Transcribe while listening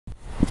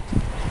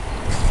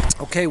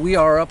Okay, we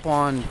are up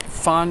on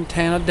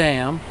Fontana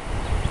Dam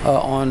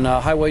on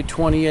Highway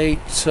 28,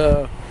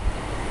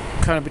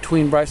 kind of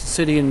between Bryson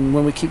City, and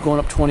when we keep going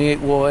up 28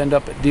 we'll end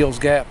up at Deals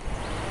Gap.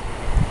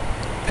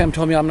 Pam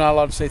told me I'm not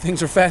allowed to say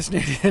things are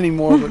fascinating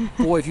anymore, but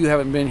boy, if you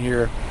haven't been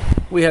here,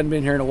 we hadn't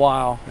been here in a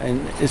while,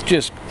 and it's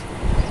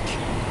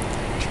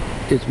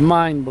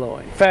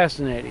mind-blowing,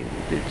 fascinating.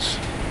 It's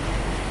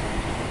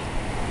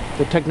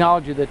the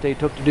technology that they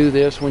took to do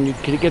this. When you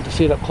get to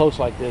see it up close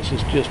like this,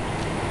 is just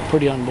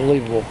pretty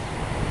unbelievable.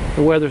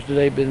 The weather's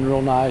today been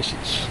real nice.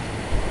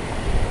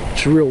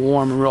 It's real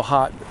warm and real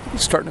hot.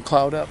 It's starting to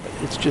cloud up, but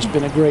it's just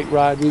been a great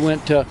ride. We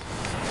went through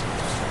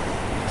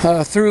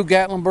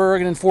Gatlinburg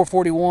and then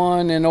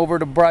 441 and over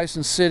to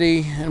Bryson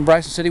City. In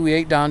Bryson City we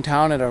ate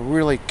downtown at a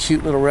really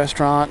cute little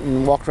restaurant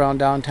and walked around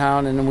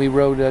downtown, and then we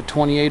rode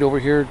 28 over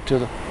here to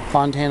the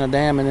Fontana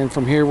Dam, and then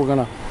from here we're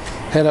going to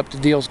head up to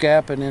Deals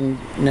Gap and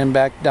then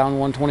back down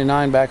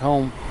 129 back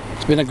home.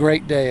 It's been a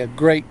great day, a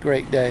great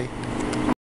day.